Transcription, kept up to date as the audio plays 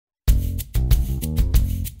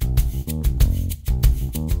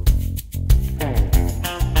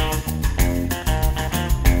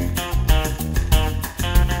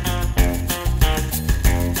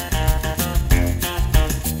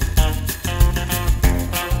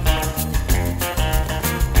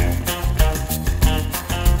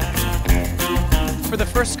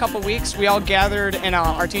first couple weeks, we all gathered in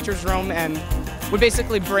our teacher's room and we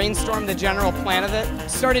basically brainstormed the general plan of it.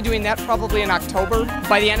 Started doing that probably in October.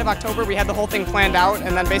 By the end of October, we had the whole thing planned out,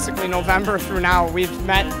 and then basically November through now, we've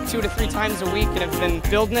met 2 to 3 times a week and have been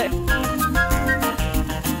building it.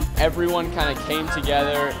 Everyone kind of came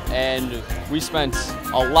together and we spent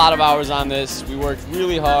a lot of hours on this. We worked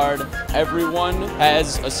really hard. Everyone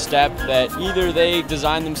has a step that either they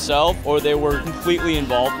designed themselves or they were completely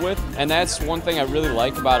involved with. And that's one thing I really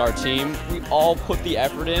like about our team. We all put the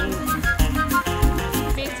effort in.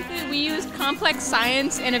 Basically, we used complex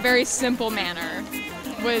science in a very simple manner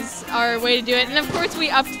was our way to do it. And of course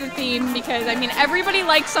we upped the theme because, I mean, everybody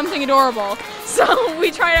likes something adorable. So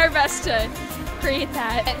we tried our best to create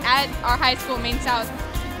that. At our high school, Maine South,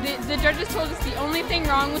 the judges told us the only thing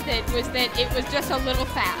wrong with it was that it was just a little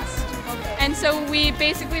fast. And so we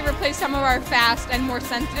basically replaced some of our fast and more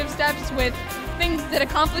sensitive steps with things that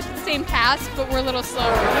accomplished the same task but were a little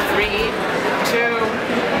slower. 3, 2,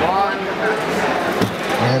 1.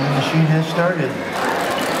 And the machine has started.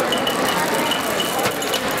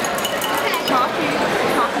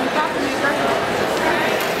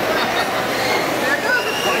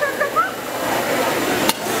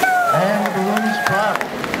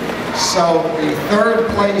 So the third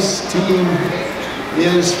place team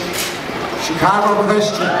is Chicago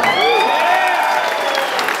Christian.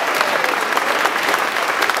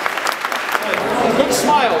 Good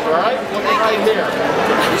smiles, all right? Looking right here.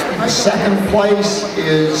 Second place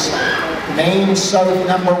is Maine South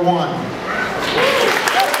number 1.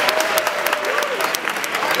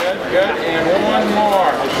 Good, and one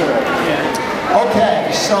more.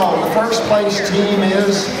 Okay, so the first place team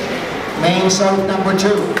is Maine South number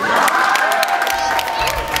 2.